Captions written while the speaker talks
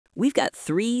We've got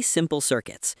three simple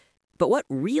circuits, but what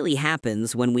really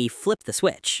happens when we flip the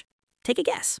switch? Take a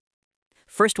guess.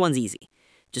 First one's easy.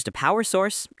 Just a power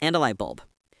source and a light bulb.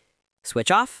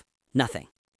 Switch off, nothing.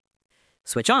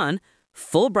 Switch on,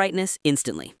 full brightness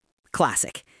instantly.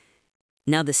 Classic.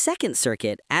 Now the second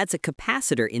circuit adds a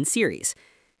capacitor in series.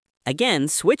 Again,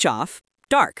 switch off,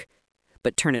 dark.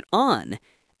 But turn it on,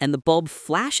 and the bulb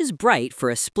flashes bright for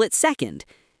a split second,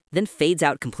 then fades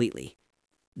out completely.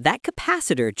 That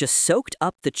capacitor just soaked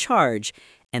up the charge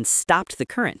and stopped the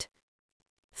current.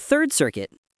 Third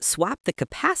circuit, swap the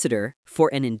capacitor for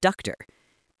an inductor.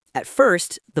 At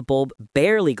first, the bulb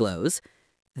barely glows,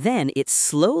 then it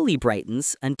slowly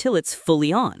brightens until it's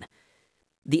fully on.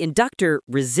 The inductor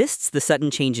resists the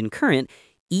sudden change in current,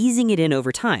 easing it in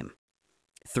over time.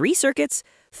 Three circuits,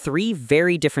 three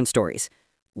very different stories.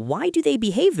 Why do they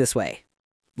behave this way?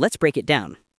 Let's break it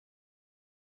down.